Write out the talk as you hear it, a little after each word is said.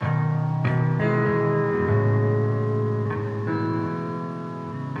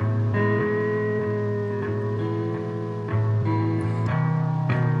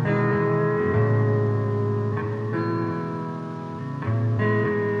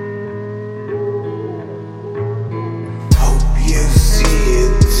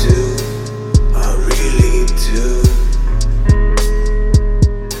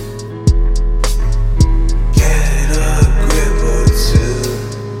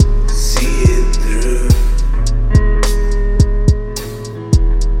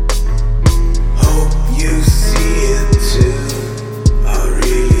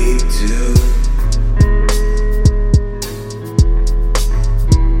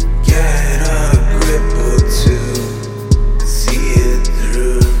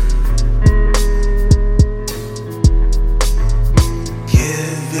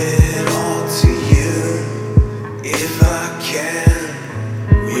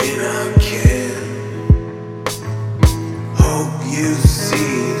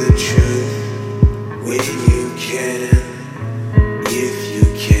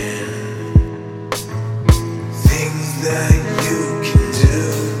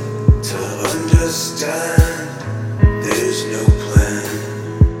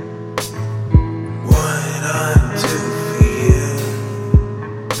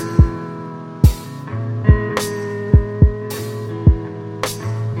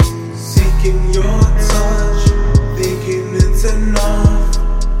Seeking your touch, thinking it's enough.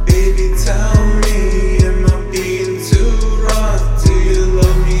 Baby, tell me, am I being too rough? Do you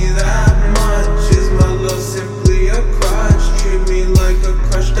love me that much? Is my love simply a crutch? Treat me like a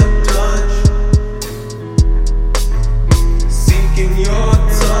crushed up Dutch. Seeking your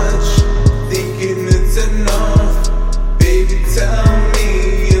touch, thinking it's enough. Baby, tell me,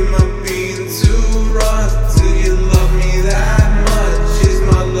 am I being too rough? Do you love me that much? Is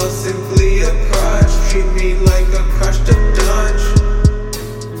my love simply a crutch? Treat me like a crushed up Dutch.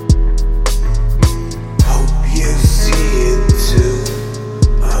 Hope you see it too,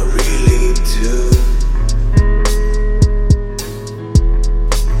 I really do.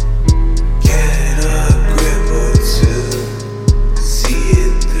 Get a grip or two, see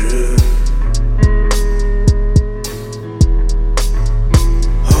it through.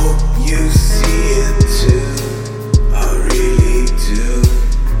 Hope you see it too, I really do.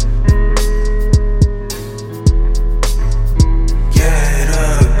 Get a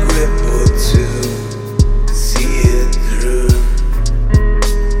grip or two, see it through.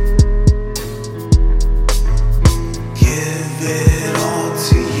 Give it all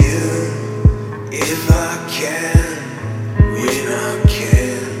to you, if I can, when I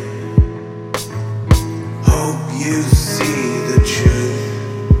can. Hope you see the truth,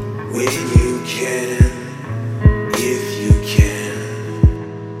 when you can, if you can.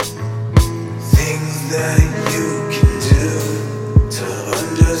 Things that you can do to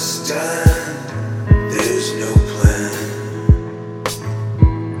understand, there's no plan.